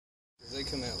They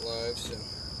come out live, so.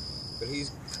 But he's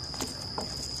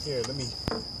here. Let me.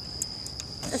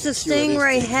 That's a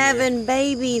stingray having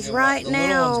babies right now. The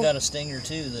little one's got a stinger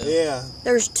too, though. Yeah.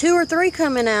 There's 2 or 3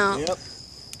 coming out. Yep.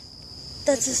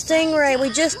 That's a stingray. We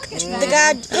just the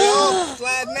guy.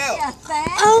 Sliding out.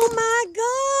 Oh my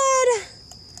god!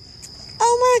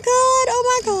 Oh my god! Oh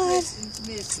my god!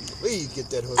 Please get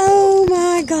that hook. Oh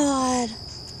my god!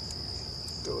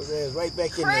 Throw his ass right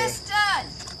back in Kristen! there.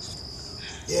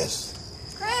 Yes.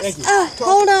 Thank you.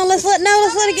 Hold on. Let's let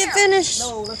it get finished.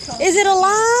 No, Is it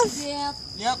alive? Yeah.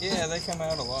 Yep. Yeah, they come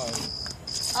out alive.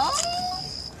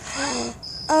 Oh!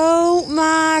 Oh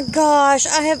my gosh!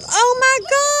 Oh my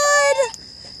god!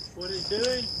 What is it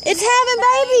doing? It's having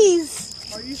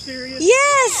babies. Are you serious?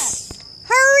 Yes.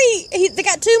 Hurry! They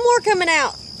got 2 more coming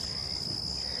out.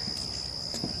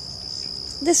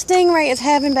 The stingray is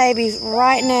having babies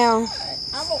right now.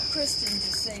 I want Kristen to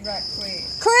see right quick.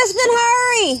 Kristen,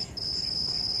 hurry!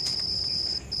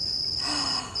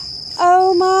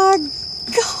 Oh my god!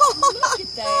 Look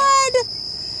at that.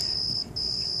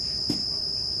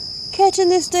 Catching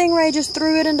this stingray just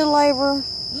threw it into labor.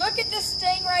 Look at this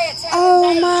stingray. It's having Oh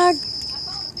babies. my!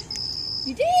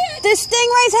 You did? This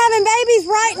stingray's having babies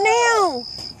right now.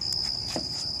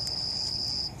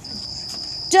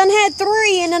 Done had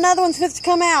 3 and another one's supposed to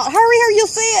come out. Hurry, you'll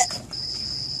see it.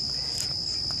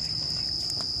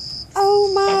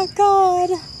 Oh my god.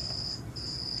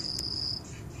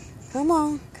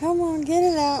 Come on, get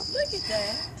it out. Look at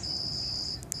that.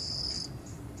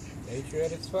 Nature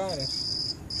at its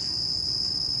finest.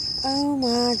 Oh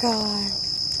my god.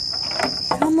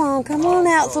 Come on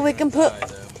out so we can put...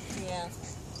 Yeah.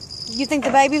 You think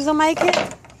the babies will make it?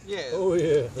 Yeah. Oh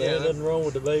yeah, there ain't nothing wrong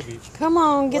with the babies. Come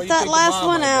on, get that last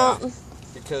one out.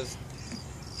 Because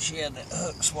She had that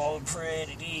hook swallowed for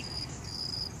Eddie to eat.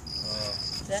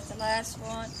 Is that the last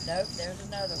one? Nope, there's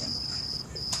another one.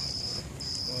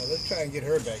 well, let's try and get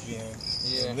her back in.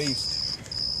 Yeah. At least.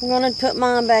 I'm gonna put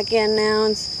mine back in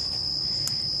now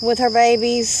with her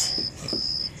babies.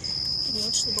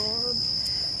 Watch the barb.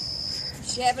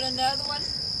 Is she having another one?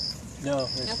 No, I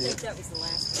think that was the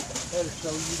last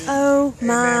one. Oh Hey,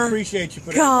 man, my appreciate you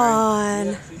for god.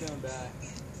 that. She don't die.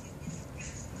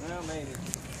 Well, maybe.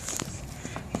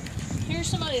 Here's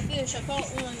somebody a fish. I caught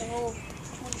one in the hole.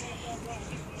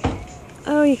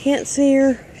 Oh, you can't see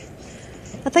her.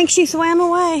 I think she swam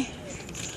away.